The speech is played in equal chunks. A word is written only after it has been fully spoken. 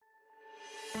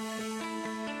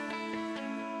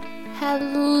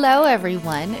Hello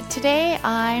everyone. Today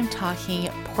I'm talking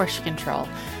portion control,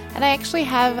 and I actually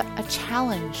have a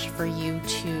challenge for you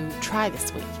to try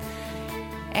this week.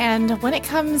 And when it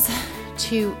comes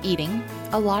to eating,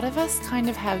 a lot of us kind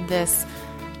of have this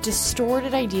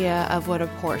distorted idea of what a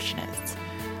portion is.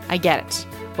 I get it.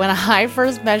 When I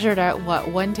first measured out what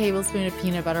 1 tablespoon of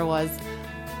peanut butter was,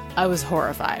 I was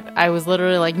horrified. I was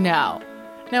literally like, no,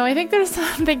 I think there's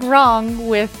something wrong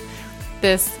with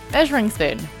this measuring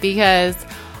spoon because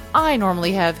I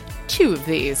normally have 2 of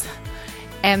these.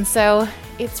 And so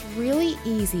it's really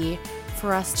easy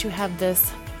for us to have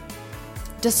this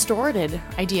distorted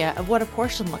idea of what a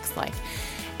portion looks like.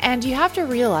 And you have to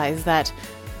realize that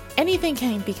anything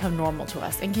can become normal to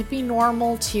us. It can be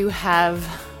normal to have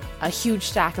a huge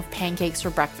stack of pancakes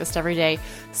for breakfast every day,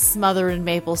 smothered in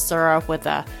maple syrup with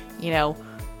a,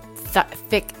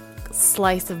 thick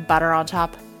slice of butter on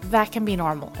top. That can be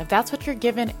normal. If that's what you're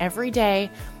given every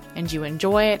day and you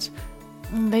enjoy it,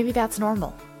 maybe that's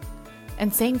normal.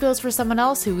 And same goes for someone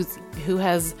else who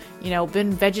has,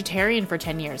 been vegetarian for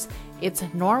 10 years. It's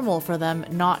normal for them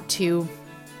not to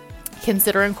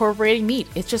consider incorporating meat.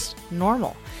 It's just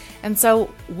normal. And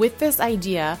so with this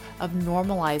idea of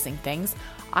normalizing things,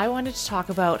 I wanted to talk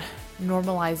about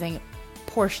normalizing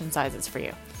portion sizes for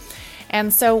you.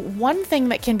 And so one thing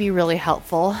that can be really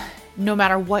helpful, no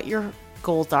matter what your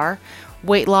goals are,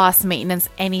 weight loss, maintenance,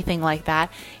 anything like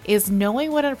that, is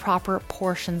knowing what a proper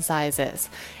portion size is.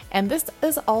 And this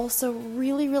is also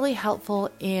really, really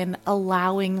helpful in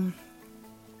allowing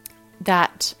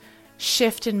that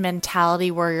shift in mentality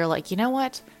where you're like, you know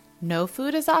what? No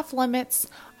food is off limits.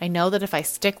 I know that if I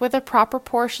stick with a proper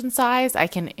portion size, I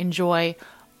can enjoy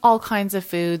all kinds of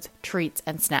foods, treats,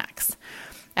 and snacks.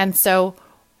 And so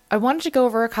I wanted to go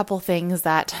over a couple things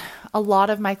that a lot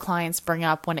of my clients bring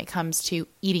up when it comes to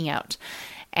eating out.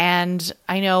 And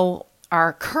I know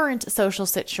our current social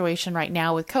situation right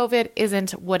now with COVID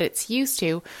isn't what it's used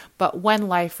to, but when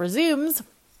life resumes,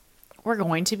 we're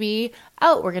going to be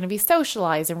out, we're going to be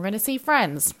socializing, we're going to see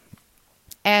friends.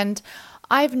 And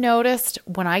I've noticed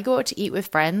when I go out to eat with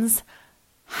friends,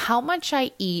 how much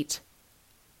I eat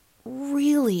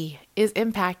really is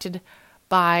impacted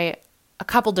by a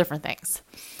couple different things.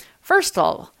 First of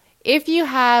all, if you're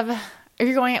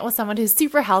going out with someone who's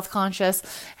super health conscious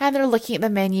and they're looking at the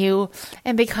menu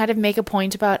and they kind of make a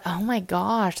point about, oh my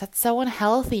gosh, that's so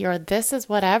unhealthy, or this is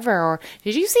whatever, or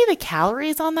did you see the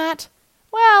calories on that?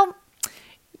 Well,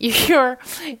 if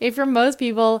you're most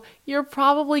people, you're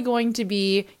probably going to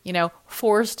be,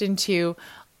 forced into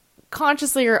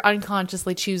consciously or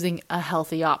unconsciously choosing a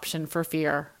healthy option for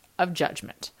fear of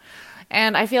judgment.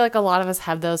 And I feel like a lot of us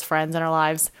have those friends in our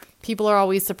lives. People are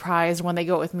always surprised when they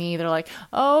go with me. They're like,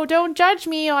 "Oh, don't judge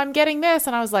me. Oh, I'm getting this."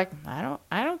 And I was like, I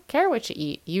don't care what you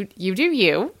eat. You do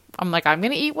you. I'm like, I'm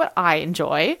going to eat what I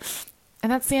enjoy.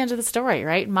 And that's the end of the story,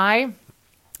 right?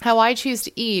 How I choose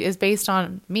to eat is based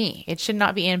on me. It should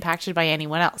not be impacted by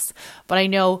anyone else. But I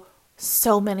know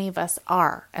so many of us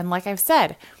are. And like I've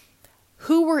said,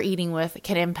 who we're eating with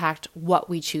can impact what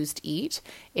we choose to eat.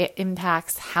 It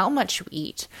impacts how much we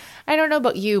eat. I don't know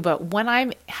about you, but when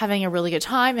I'm having a really good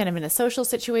time and I'm in a social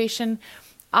situation,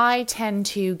 I tend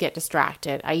to get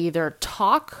distracted. I either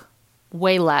talk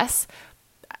way less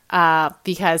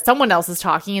because someone else is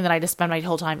talking and then I just spend my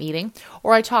whole time eating,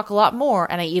 or I talk a lot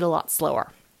more and I eat a lot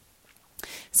slower.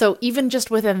 So even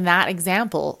just within that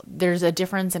example, there's a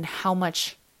difference in how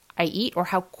much I eat or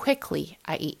how quickly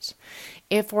I eat.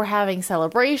 If we're having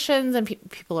celebrations and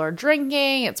people are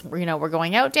drinking, we're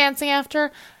going out dancing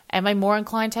after, am I more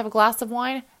inclined to have a glass of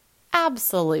wine?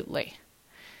 Absolutely.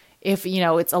 If,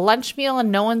 it's a lunch meal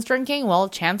and no one's drinking, well,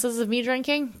 chances of me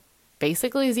drinking,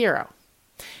 basically 0.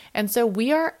 And so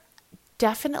we are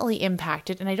definitely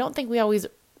impacted, and I don't think we always,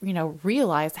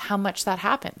 realize how much that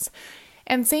happens.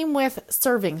 And same with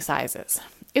serving sizes.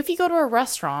 If you go to a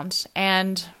restaurant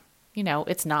and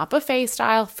it's not buffet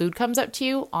style, food comes up to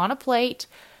you on a plate,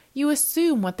 you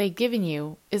assume what they've given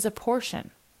you is a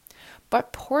portion.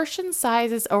 But portion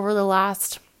sizes over the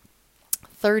last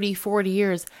 30, 40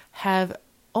 years have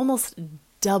almost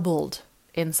doubled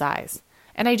in size.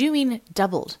 And I do mean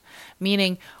doubled,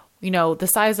 meaning, the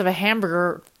size of a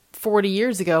hamburger 40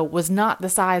 years ago was not the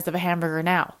size of a hamburger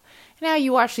now. Now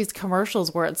you watch these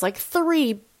commercials where it's like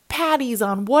 3 patties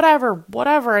on whatever,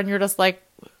 and you're just like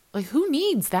who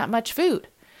needs that much food?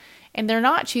 And they're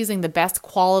not choosing the best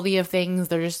quality of things.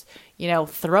 They're just,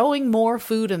 throwing more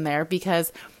food in there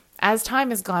because as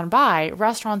time has gone by,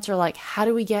 restaurants are like, how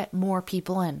do we get more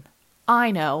people in?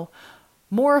 I know,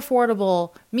 more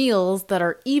affordable meals that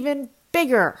are even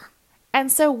bigger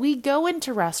And so we go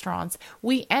into restaurants,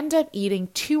 we end up eating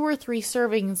 2 or 3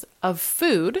 servings of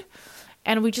food,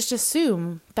 and we just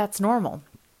assume that's normal.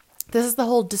 This is the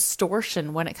whole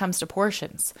distortion when it comes to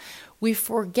portions. We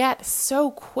forget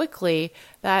so quickly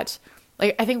that,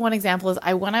 like, I think one example is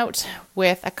I went out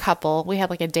with a couple. We had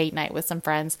like a date night with some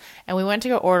friends, and we went to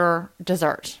go order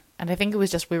dessert. And I think it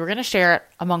was just, we were going to share it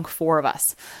among 4 of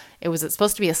us. It's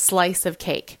supposed to be a slice of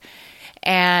cake.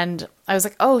 And I was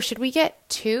like, oh, should we get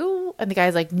 2? And the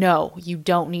guy's like, no, you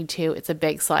don't need 2. It's a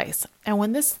big slice. And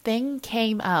when this thing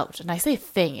came out, and I say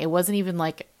thing, it wasn't even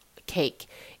like cake.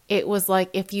 It was like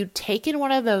if you'd taken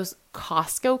one of those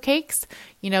Costco cakes,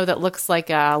 that looks like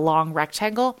a long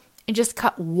rectangle, and just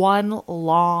cut one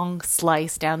long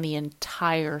slice down the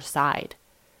entire side.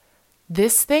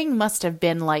 This thing must have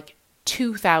been like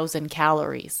 2,000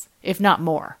 calories, if not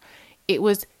more. It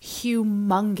was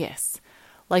humongous.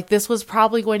 Like, this was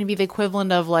probably going to be the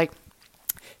equivalent of like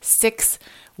 6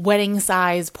 wedding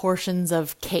size portions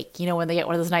of cake. When they get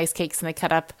one of those nice cakes and they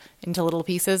cut up into little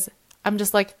pieces. I'm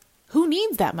just like, who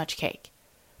needs that much cake?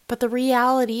 But the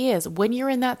reality is, when you're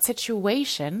in that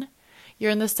situation,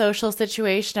 you're in the social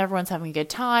situation, everyone's having a good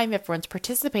time, everyone's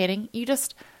participating,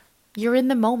 you're in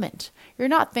the moment. You're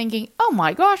not thinking, oh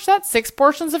my gosh, that's 6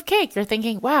 portions of cake. You're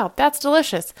thinking, wow, that's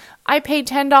delicious. I paid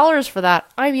 $10 for that.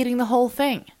 I'm eating the whole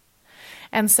thing.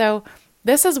 And so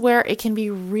this is where it can be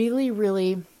really,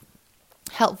 really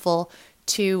helpful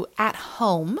to, at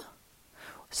home,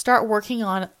 start working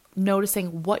on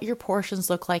noticing what your portions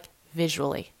look like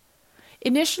visually.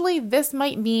 Initially, this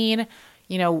might mean,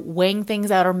 weighing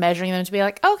things out or measuring them to be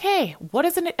like, okay, what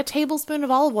does a tablespoon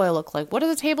of olive oil look like? What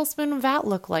does a tablespoon of that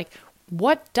look like?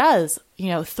 What does,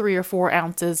 3 or 4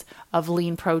 ounces of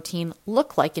lean protein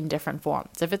look like in different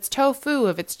forms? If it's tofu,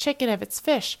 if it's chicken, if it's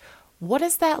fish, what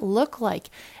does that look like?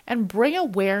 And bring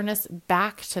awareness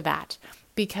back to that,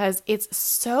 because it's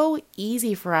so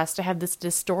easy for us to have this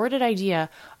distorted idea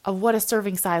of what a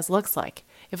serving size looks like.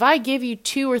 If I give you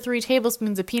 2 or 3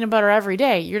 tablespoons of peanut butter every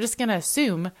day, you're just going to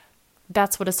assume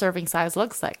that's what a serving size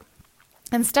looks like.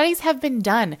 And studies have been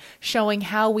done showing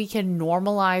how we can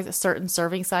normalize certain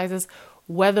serving sizes,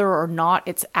 whether or not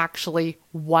it's actually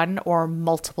one or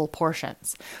multiple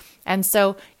portions. And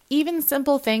so even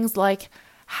simple things like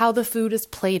how the food is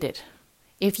plated.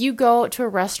 If you go to a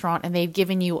restaurant and they've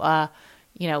given you a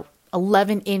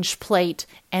 11-inch plate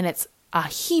and it's a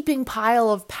heaping pile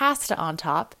of pasta on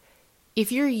top,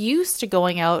 if you're used to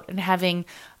going out and having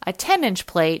a 10-inch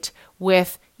plate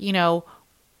with,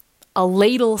 a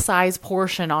ladle size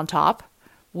portion on top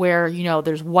where,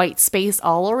 there's white space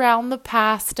all around the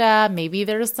pasta, maybe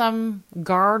there's some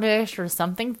garnish or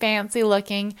something fancy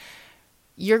looking,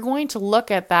 you're going to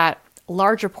look at that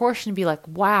larger portion and be like,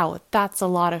 wow, that's a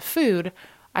lot of food.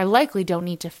 I likely don't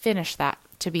need to finish that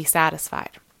to be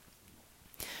satisfied.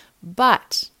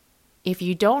 But if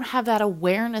you don't have that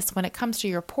awareness when it comes to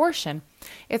your portion,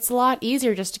 it's a lot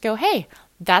easier just to go, hey,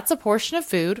 that's a portion of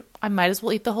food. I might as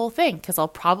well eat the whole thing because I'll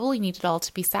probably need it all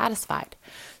to be satisfied.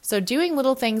 So doing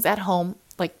little things at home,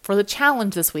 like for the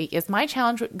challenge this week, my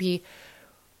challenge would be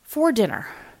for dinner.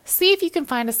 See if you can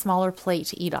find a smaller plate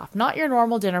to eat off, not your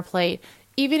normal dinner plate.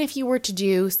 Even if you were to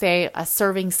do, say, a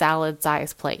serving salad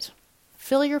size plate,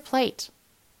 fill your plate,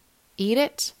 eat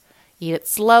it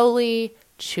slowly,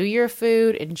 chew your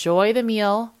food, enjoy the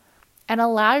meal, and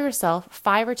allow yourself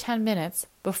 5 or 10 minutes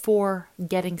before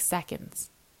getting seconds.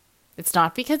 It's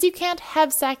not because you can't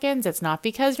have seconds. It's not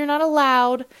because you're not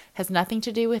allowed. It has nothing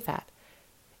to do with that.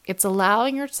 It's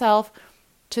allowing yourself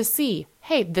to see,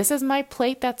 hey, this is my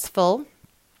plate that's full.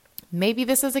 Maybe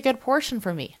this is a good portion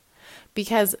for me.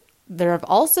 Because there have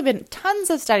also been tons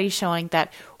of studies showing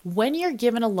that when you're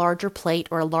given a larger plate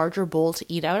or a larger bowl to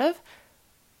eat out of,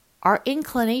 our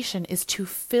inclination is to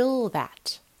fill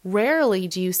that. Rarely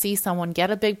do you see someone get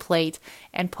a big plate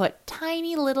and put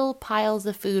tiny little piles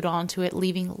of food onto it,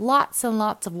 leaving lots and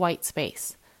lots of white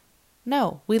space.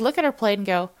 No, we look at our plate and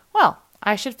go, well,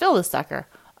 I should fill this sucker.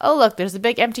 Oh, look, there's a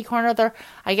big empty corner there.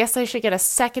 I guess I should get a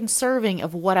second serving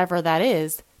of whatever that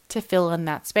is to fill in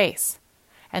that space.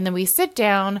 And then we sit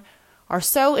down, are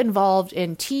so involved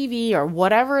in TV or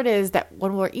whatever it is that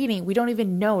when we're eating, we don't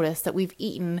even notice that we've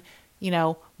eaten,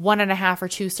 1.5 or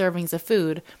 2 servings of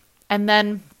food. And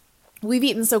then we've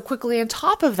eaten so quickly on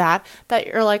top of that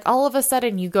you're like, all of a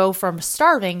sudden you go from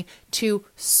starving to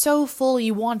so full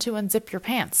you want to unzip your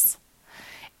pants.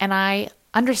 And I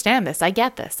understand this. I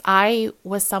get this. I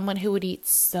was someone who would eat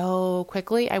so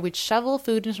quickly. I would shovel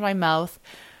food into my mouth.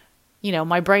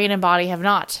 My brain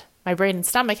and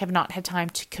stomach have not had time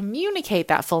to communicate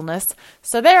that fullness.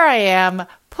 So there I am,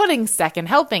 putting second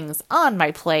helpings on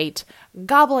my plate,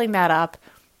 gobbling that up.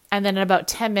 And then in about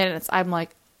 10 minutes, I'm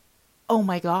like, oh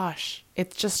my gosh,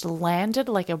 it just landed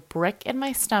like a brick in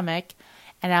my stomach.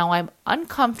 And now I'm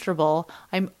uncomfortable.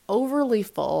 I'm overly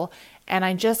full. And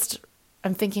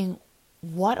I'm thinking,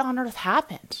 what on earth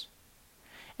happened?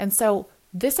 And so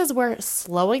this is where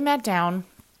slowing that down,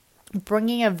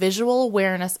 bringing a visual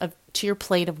awareness to your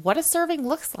plate of what a serving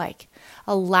looks like,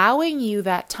 allowing you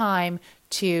that time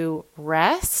to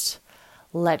rest,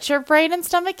 let your brain and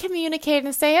stomach communicate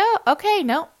and say, oh, okay,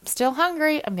 no, still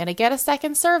hungry. I'm going to get a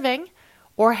second serving.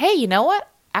 Or, hey, you know what?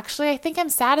 Actually, I think I'm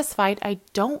satisfied. I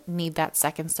don't need that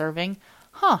second serving.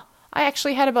 I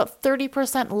actually had about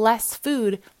 30% less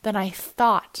food than I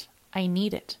thought I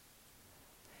needed.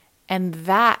 And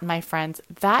that, my friends,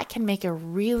 that can make a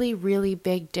really, really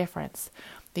big difference.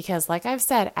 Because like I've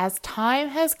said, as time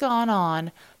has gone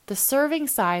on, the serving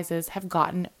sizes have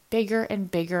gotten bigger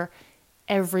and bigger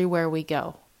everywhere we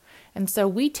go. And so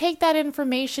we take that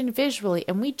information visually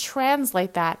and we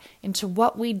translate that into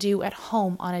what we do at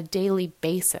home on a daily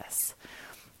basis.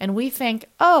 And we think,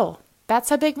 oh, that's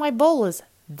how big my bowl is.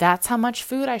 That's how much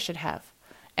food I should have.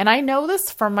 And I know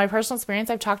this from my personal experience.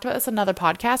 I've talked about this in another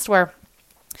podcast where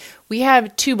we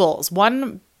have two bowls,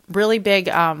 one really big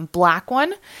black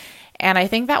one. And I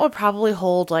think that would probably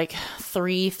hold like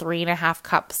 3.5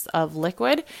 cups of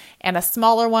liquid, and a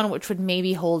smaller one, which would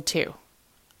maybe hold 2.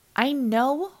 I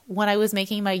know when I was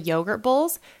making my yogurt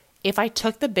bowls, if I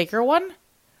took the bigger one,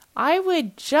 I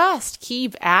would just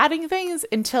keep adding things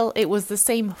until it was the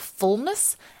same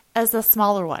fullness as the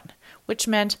smaller one, which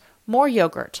meant more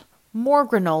yogurt, more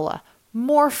granola,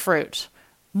 more fruit,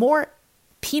 more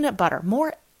peanut butter,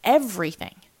 more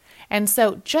everything. And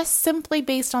so just simply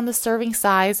based on the serving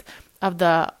size of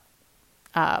the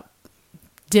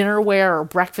dinnerware or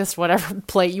breakfast, whatever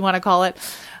plate you want to call it,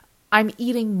 I'm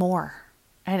eating more.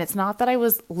 And it's not that I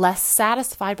was less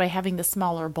satisfied by having the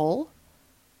smaller bowl.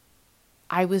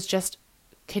 I was just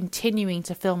continuing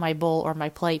to fill my bowl or my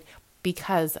plate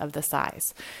because of the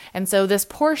size. And so this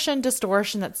portion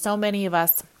distortion that so many of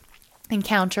us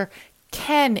encounter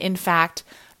can, in fact,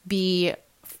 be,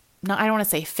 I don't want to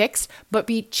say fixed, but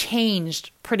be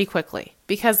changed pretty quickly.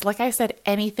 Because like I said,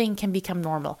 anything can become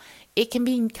normal. It can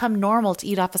become normal to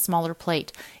eat off a smaller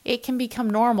plate. It can become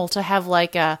normal to have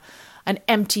like an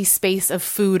empty space of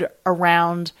food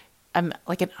around, I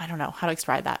don't know how to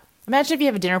describe that. Imagine if you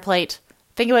have a dinner plate,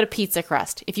 think about a pizza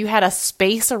crust. If you had a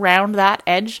space around that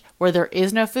edge where there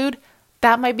is no food,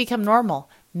 that might become normal.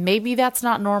 Maybe that's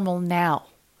not normal now.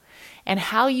 And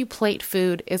how you plate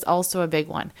food is also a big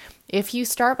one. If you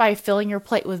start by filling your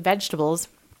plate with vegetables,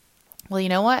 well, you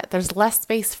know what? There's less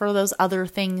space for those other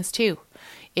things too.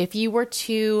 If you were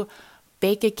to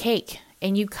bake a cake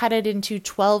and you cut it into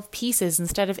 12 pieces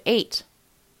instead of 8,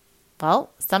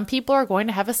 well, some people are going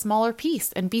to have a smaller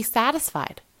piece and be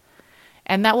satisfied.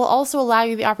 And that will also allow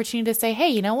you the opportunity to say, hey,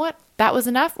 you know what? That was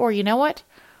enough. Or you know what?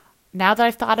 Now that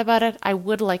I've thought about it, I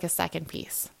would like a second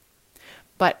piece.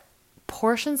 But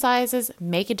portion sizes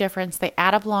make a difference. They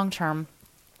add up long term.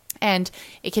 And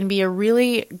it can be a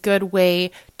really good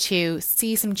way to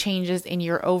see some changes in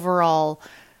your overall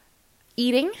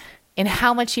eating, in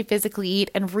how much you physically eat,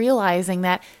 and realizing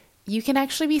that you can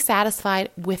actually be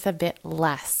satisfied with a bit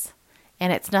less.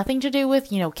 And it's nothing to do with,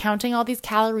 counting all these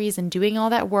calories and doing all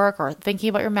that work or thinking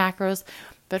about your macros,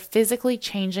 but physically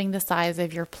changing the size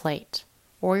of your plate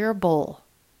or your bowl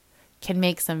can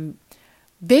make some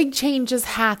big changes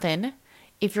happen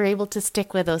if you're able to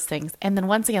stick with those things. And then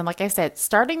once again, like I said,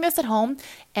 starting this at home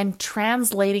and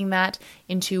translating that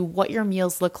into what your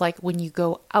meals look like when you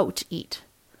go out to eat.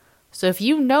 So if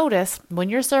you notice when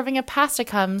you're serving a pasta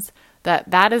comes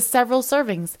that is several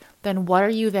servings, then what are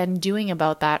you then doing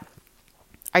about that?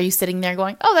 Are you sitting there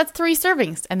going, oh, that's 3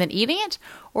 servings and then eating it?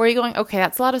 Or are you going, okay,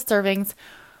 that's a lot of servings.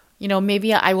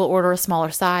 Maybe I will order a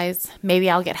smaller size. Maybe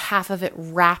I'll get half of it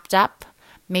wrapped up.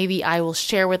 Maybe I will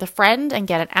share with a friend and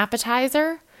get an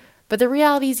appetizer. But the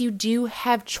reality is you do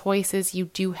have choices. You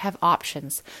do have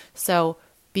options. So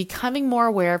becoming more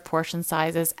aware of portion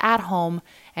sizes at home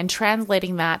and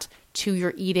translating that to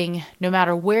your eating, no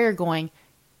matter where you're going,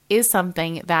 is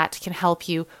something that can help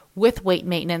you with weight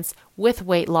maintenance, with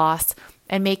weight loss,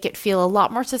 and make it feel a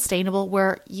lot more sustainable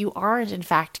where you aren't, in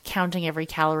fact, counting every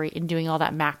calorie and doing all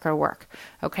that macro work.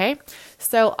 Okay?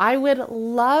 So I would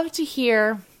love to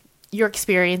hear your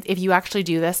experience if you actually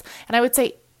do this. And I would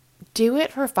say do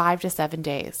it for 5 to 7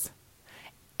 days.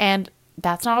 And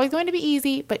that's not always going to be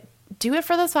easy, but do it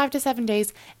for those 5 to 7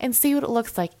 days and see what it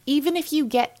looks like. Even if you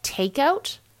get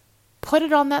takeout, put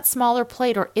it on that smaller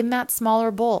plate or in that smaller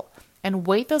bowl and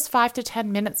wait those 5 to 10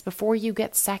 minutes before you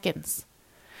get seconds.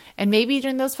 And maybe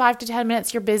during those 5 to 10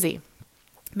 minutes, you're busy.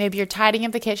 Maybe you're tidying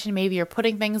up the kitchen, maybe you're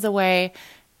putting things away,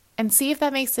 and see if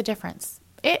that makes a difference.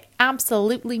 It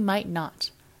absolutely might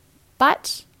not.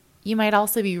 But you might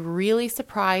also be really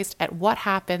surprised at what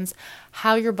happens,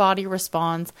 how your body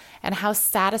responds, and how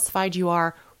satisfied you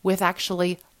are with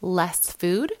actually less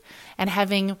food and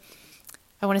having,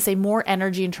 I want to say, more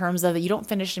energy in terms of that you don't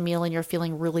finish a meal and you're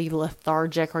feeling really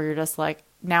lethargic or you're just like,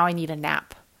 now I need a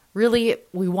nap. Really,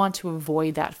 we want to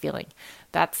avoid that feeling.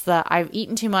 That's the, I've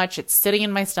eaten too much, it's sitting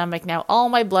in my stomach, now all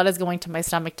my blood is going to my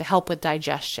stomach to help with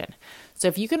digestion. So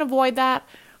if you can avoid that,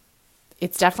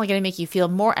 it's definitely going to make you feel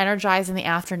more energized in the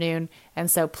afternoon.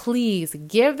 And so please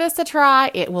give this a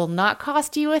try. It will not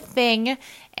cost you a thing,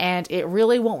 and it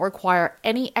really won't require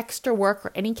any extra work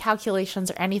or any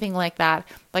calculations or anything like that.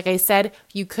 Like I said,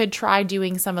 you could try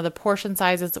doing some of the portion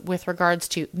sizes with regards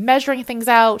to measuring things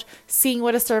out, seeing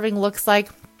what a serving looks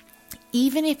like.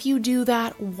 Even if you do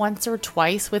that once or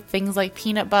twice with things like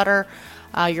peanut butter,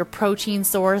 your protein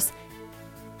source,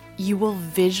 you will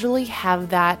visually have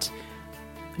that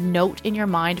note in your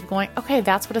mind of going, okay,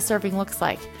 that's what a serving looks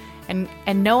like. And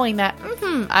knowing that,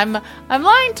 I'm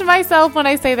lying to myself when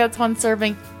I say that's one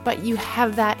serving, but you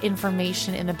have that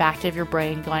information in the back of your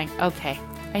brain going, okay,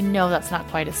 I know that's not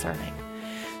quite a serving.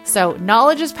 So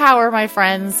knowledge is power, my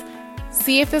friends.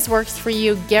 See if this works for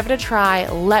you. Give it a try.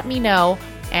 Let me know.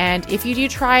 And if you do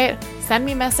try it, send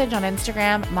me a message on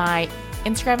Instagram. My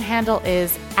Instagram handle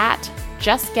is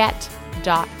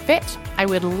 @justget.fit. I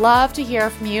would love to hear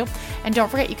from you. And don't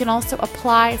forget, you can also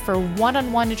apply for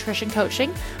one-on-one nutrition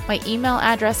coaching. My email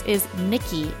address is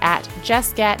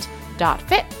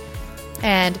nikki@justget.fit.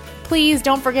 And please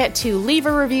don't forget to leave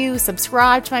a review,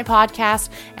 subscribe to my podcast,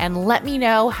 and let me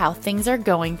know how things are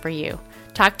going for you.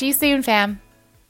 Talk to you soon, fam.